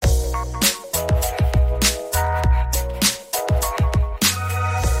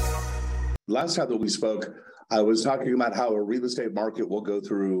last time that we spoke, I was talking about how a real estate market will go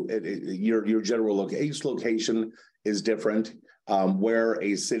through your general look. Each location is different. Where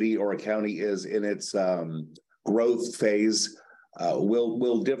a city or a county is in its growth phase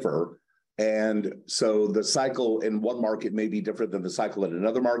will differ. And so the cycle in one market may be different than the cycle in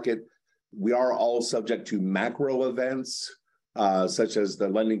another market. We are all subject to macro events, such as the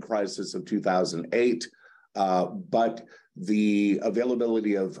lending crisis of 2008. But the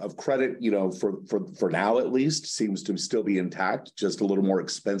availability of credit, for now at least, seems to still be intact, just a little more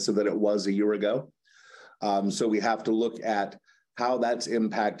expensive than it was a year ago. So we have to look at how that's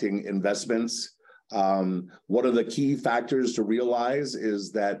impacting investments. One of the key factors to realize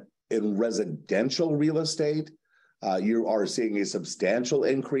is that in residential real estate, you are seeing a substantial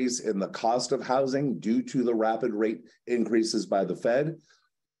increase in the cost of housing due to the rapid rate increases by the Fed.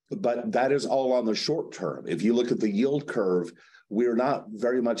 But that is all on the short term. If you look at the yield curve, we're not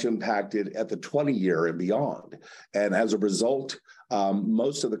very much impacted at the 20-year and beyond. And as a result,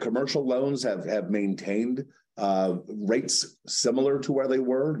 most of the commercial loans have maintained rates similar to where they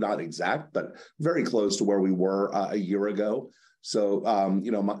were, not exact, but very close to where we were a year ago. So,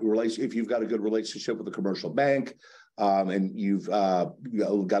 if you've got a good relationship with a commercial bank, and you've got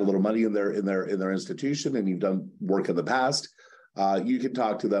a little money in their institution, and you've done work in the past, you can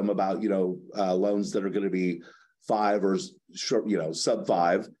talk to them about loans that are going to be 5 or short, sub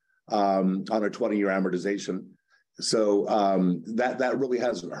 5 on a 20-year amortization. So that really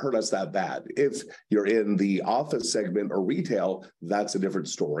hasn't hurt us that bad. If you're in the office segment or retail, that's a different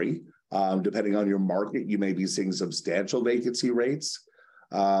story. Depending on your market, you may be seeing substantial vacancy rates.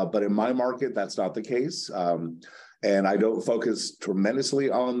 But in my market, that's not the case. And I don't focus tremendously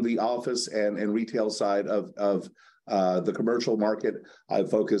on the office and retail side of the commercial market. I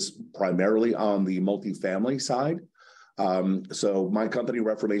focus primarily on the multifamily side. So my company,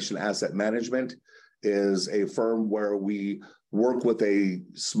 Reformation Asset Management, is a firm where we work with a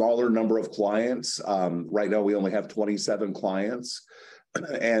smaller number of clients. Right now, we only have 27 clients.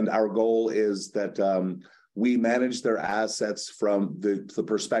 And our goal is that we manage their assets from the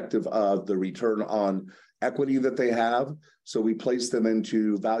perspective of the return on equity that they have. So we place them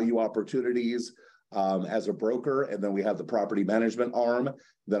into value opportunities as a broker, and then we have the property management arm.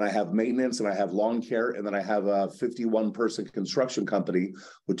 Then I have maintenance, and I have lawn care, and then I have a 51-person construction company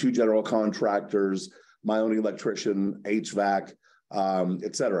with 2 general contractors, my own electrician, HVAC,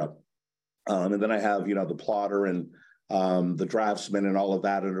 et cetera. And then I have, the plotter and the draftsman and all of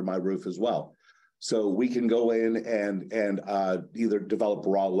that under my roof as well. So we can go in and either develop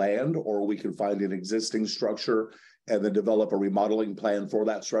raw land, or we can find an existing structure and then develop a remodeling plan for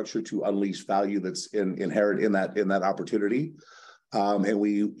that structure to unleash value that's inherent in that opportunity. And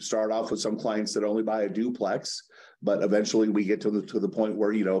we start off with some clients that only buy a duplex, but eventually we get to the point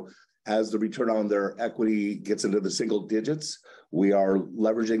where, as the return on their equity gets into the single digits, we are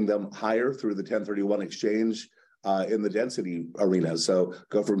leveraging them higher through the 1031 exchange in the density arena. So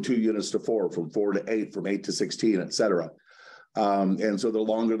go from 2 units to 4, from 4 to 8, from 8 to 16, et cetera. And so the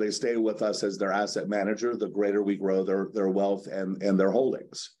longer they stay with us as their asset manager, the greater we grow their wealth and their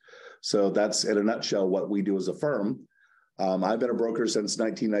holdings. So that's in a nutshell what we do as a firm. I've been a broker since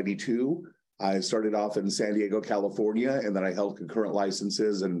 1992. I started off in San Diego, California, and then I held concurrent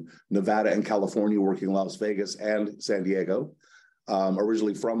licenses in Nevada and California, working in Las Vegas and San Diego,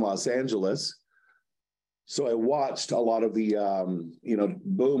 originally from Los Angeles. So I watched a lot of the,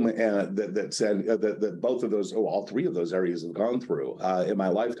 boom that both of those, all 3 of those areas have gone through in my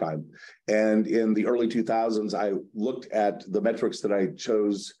lifetime. And in the early 2000s, I looked at the metrics that I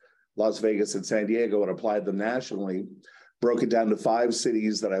chose, Las Vegas and San Diego, and applied them nationally, broke it down to 5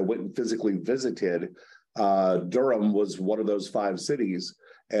 cities that I went and physically visited. Durham was one of those 5 cities.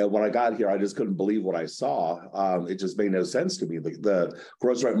 And when I got here, I just couldn't believe what I saw. It just made no sense to me. The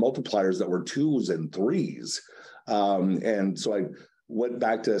gross rent multipliers that were 2s and 3s. And so I went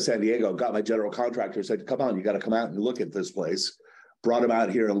back to San Diego, got my general contractor, said, come on, you got to come out and look at this place. Brought him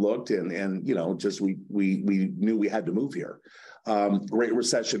out here and looked, and just we knew we had to move here. Great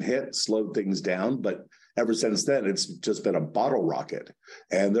recession hit, slowed things down, but ever since then, it's just been a bottle rocket.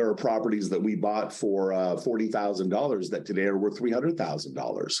 And there are properties that we bought for $40,000 that today are worth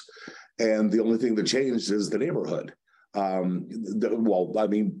 $300,000. And the only thing that changed is the neighborhood. What I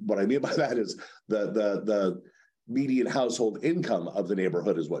mean by that is the median household income of the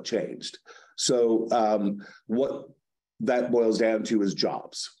neighborhood is what changed. So what that boils down to is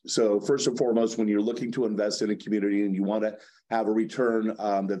jobs. So first and foremost, when you're looking to invest in a community and you want to have a return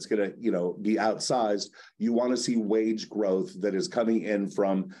that's going to, be outsized, you want to see wage growth that is coming in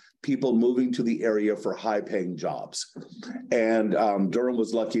from people moving to the area for high-paying jobs. And Durham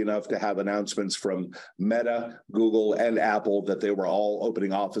was lucky enough to have announcements from Meta, Google, and Apple that they were all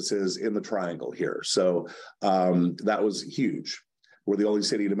opening offices in the Triangle here. So that was huge. We're the only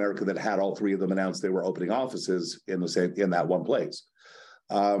city in America that had all three of them announce they were opening offices in that one place.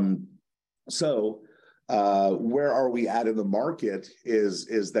 Where are we at in the market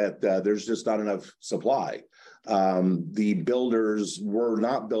is that there's just not enough supply. The builders were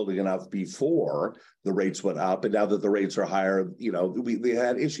not building enough before the rates went up, and now that the rates are higher, we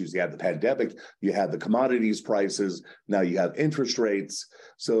had issues. You had the pandemic, you had the commodities prices, now you have interest rates.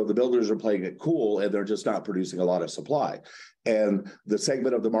 So the builders are playing it cool, and they're just not producing a lot of supply. And the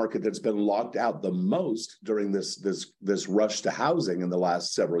segment of the market that's been locked out the most during this rush to housing in the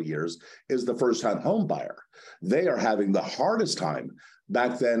last several years is the first-time home buyer. They are having the hardest time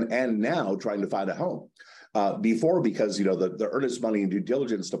back then and now trying to find a home. Before, because the earnest money and due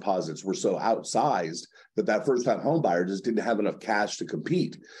diligence deposits were so outsized that first-time home buyer just didn't have enough cash to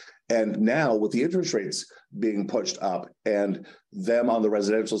compete. And now with the interest rates being pushed up and them on the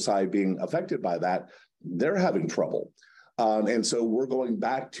residential side being affected by that, they're having trouble. And so we're going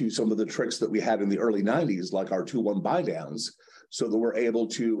back to some of the tricks that we had in the early 90s, like our 2-1 buy downs, so that we're able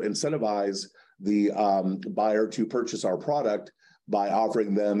to incentivize the buyer to purchase our product by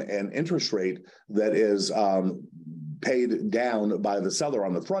offering them an interest rate that is paid down by the seller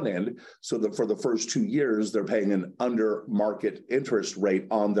on the front end, so that for the first 2 years, they're paying an under market interest rate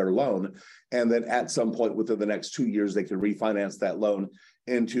on their loan. And then at some point within the next 2 years, they can refinance that loan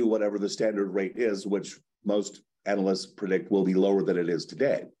into whatever the standard rate is, which most analysts predict will be lower than it is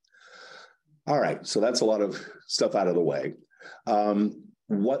today. All right, so that's a lot of stuff out of the way.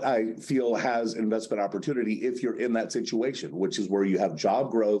 What I feel has investment opportunity if you're in that situation, which is where you have job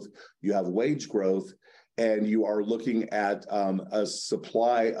growth, you have wage growth, and you are looking at a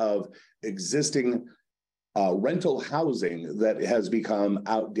supply of existing rental housing that has become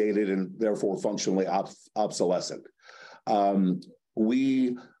outdated and therefore functionally obsolescent.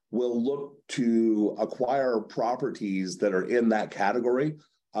 We will look to acquire properties that are in that category.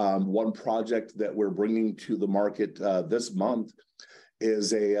 One project that we're bringing to the market this month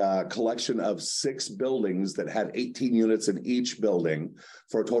is a collection of 6 buildings that had 18 units in each building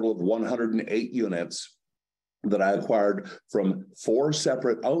for a total of 108 units that I acquired from 4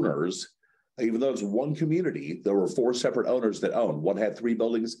 separate owners. Even though it's one community, there were 4 separate owners that owned. One had 3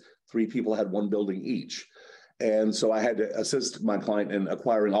 buildings, 3 people had 1 building each. And so I had to assist my client in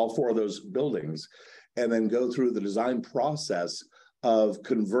acquiring all 4 of those buildings and then go through the design process of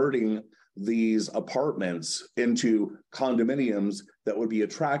converting these apartments into condominiums that would be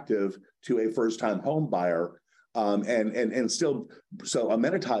attractive to a first-time home buyer, and still so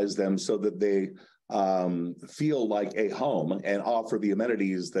amenitize them so that they feel like a home and offer the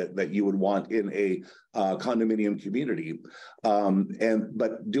amenities that you would want in a condominium community,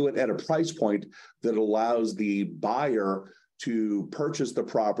 but do it at a price point that allows the buyer to purchase the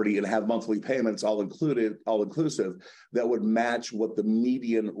property and have monthly payments all inclusive that would match what the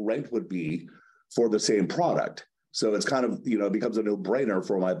median rent would be for the same product. So it's kind of, it becomes a no-brainer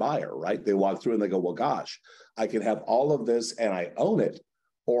for my buyer, right? They walk through and they go, well, gosh, I can have all of this and I own it,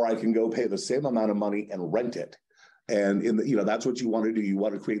 or I can go pay the same amount of money and rent it. And that's what you want to do. You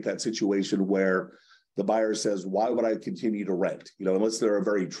want to create that situation where the buyer says, why would I continue to rent? Unless they're a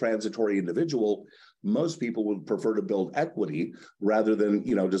very transitory individual, most people would prefer to build equity rather than,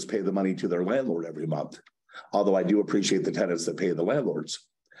 just pay the money to their landlord every month. Although I do appreciate the tenants that pay the landlords.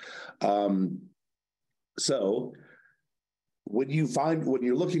 So when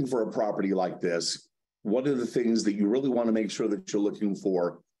you're looking for a property like this, one of the things that you really want to make sure that you're looking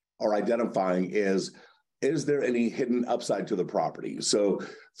for or identifying is there any hidden upside to the property? So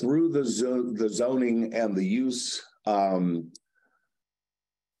through the zoning and the use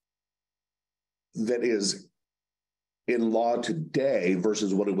that is in law today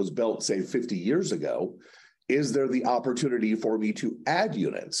versus what it was built, say, 50 years ago, is there the opportunity for me to add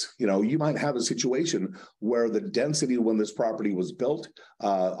units? You might have a situation where the density when this property was built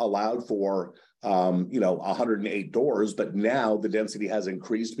allowed for 108 doors, but now the density has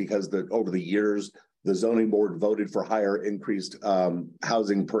increased because over the years, the zoning board voted for higher increased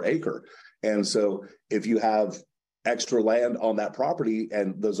housing per acre. And so if you have extra land on that property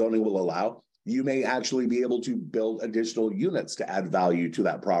and the zoning will allow, you may actually be able to build additional units to add value to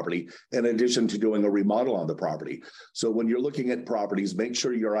that property, in addition to doing a remodel on the property. So when you're looking at properties, make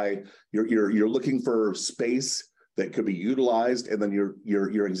sure you're looking for space that could be utilized, and then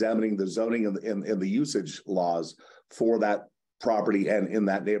you're examining the zoning and the usage laws for that property and in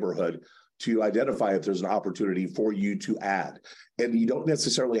that neighborhood to identify if there's an opportunity for you to add. And you don't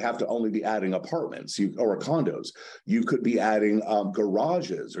necessarily have to only be adding apartments or condos. You could be adding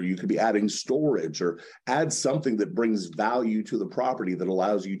garages, or you could be adding storage, or add something that brings value to the property that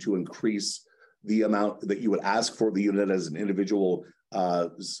allows you to increase the amount that you would ask for the unit as an individual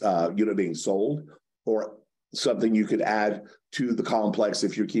unit being sold, or something you could add to the complex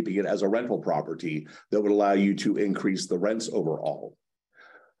if you're keeping it as a rental property that would allow you to increase the rents overall.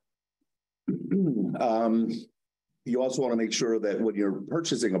 You also want to make sure that when you're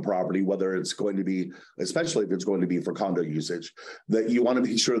purchasing a property, whether it's going to be, especially if it's going to be for condo usage, that you want to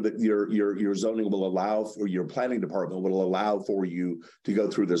make sure that your zoning will allow, or your planning department will allow for you to go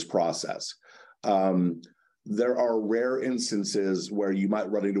through this process. There are rare instances where you might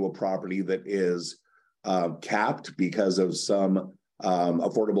run into a property that is capped because of some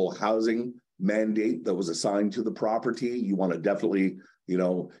affordable housing mandate that was assigned to the property. You want to definitely,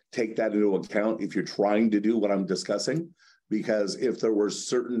 take that into account if you're trying to do what I'm discussing, because if there were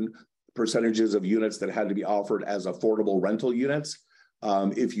certain percentages of units that had to be offered as affordable rental units,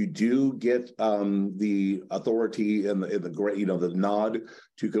 if you do get the authority and the nod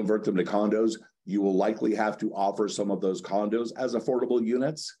to convert them to condos, you will likely have to offer some of those condos as affordable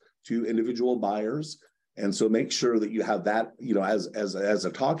units to individual buyers. And so make sure that you have that, as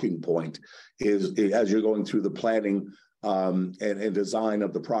a talking point is as you're going through the planning and design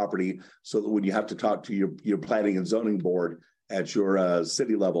of the property, so that when you have to talk to your planning and zoning board at your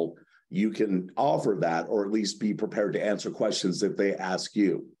city level, you can offer that, or at least be prepared to answer questions if they ask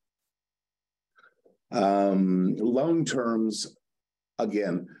you. Loan terms,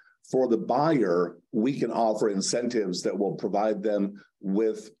 again, for the buyer, we can offer incentives that will provide them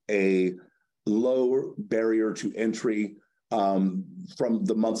with a low barrier to entry from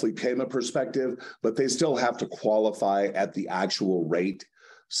the monthly payment perspective, but they still have to qualify at the actual rate.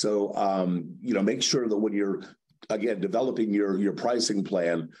 So, make sure that when you're, again, developing your pricing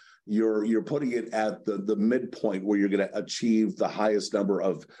plan, you're putting it at the midpoint where you're going to achieve the highest number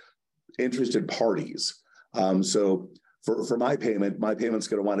of interested parties. So for my payment's going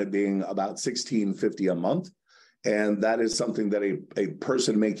to wind up being about $1,650 a month. And that is something that a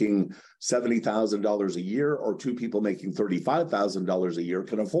person making $70,000 a year, or two people making $35,000 a year,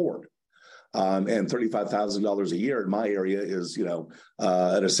 can afford. And $35,000 a year in my area is,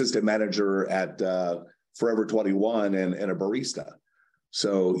 an assistant manager at Forever 21 and a barista.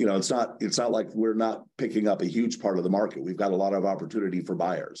 So, it's not like we're not picking up a huge part of the market. We've got a lot of opportunity for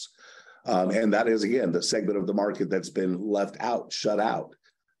buyers. And that is, again, the segment of the market that's been left out, shut out.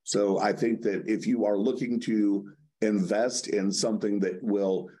 So I think that if you are looking to invest in something that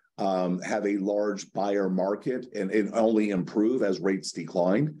will have a large buyer market and only improve as rates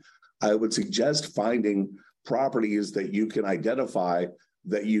decline, I would suggest finding properties that you can identify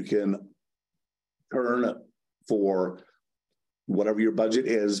that you can turn for whatever your budget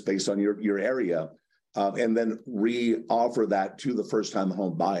is based on your area, and then re-offer that to the first-time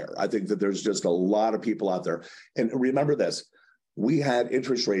home buyer. I think that there's just a lot of people out there. And remember this, we had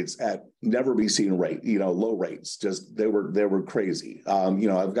interest rates at never be seen rate, low rates, just they were crazy.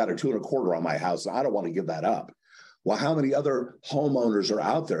 I've got a 2.25 on my house, and I don't want to give that up. Well, how many other homeowners are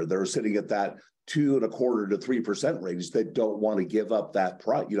out there that are sitting at that 2.25 to 3% range that don't want to give up that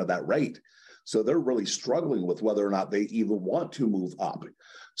price, that rate? So they're really struggling with whether or not they even want to move up.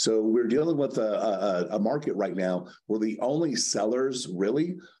 So we're dealing with a market right now where the only sellers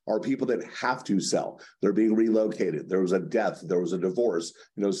really are people that have to sell. They're being relocated. There was a death. There was a divorce.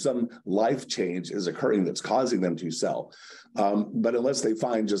 Some life change is occurring that's causing them to sell. But unless they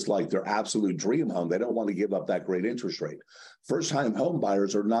find just like their absolute dream home, they don't want to give up that great interest rate. First-time home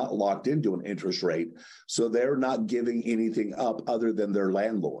buyers are not locked into an interest rate, so they're not giving anything up other than their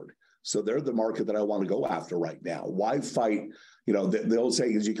landlord. So they're the market that I want to go after right now. Why fight? The old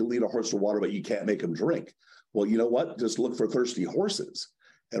saying is you can lead a horse to water, but you can't make them drink. Well, you know what? Just look for thirsty horses.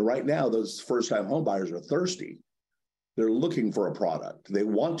 And right now, those first-time home buyers are thirsty. They're looking for a product. They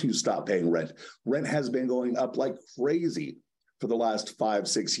want to stop paying rent. Rent has been going up like crazy for the last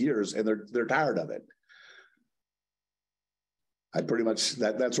 5-6 years, and they're tired of it. I pretty much,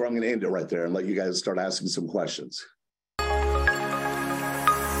 that's where I'm going to end it right there and let you guys start asking some questions.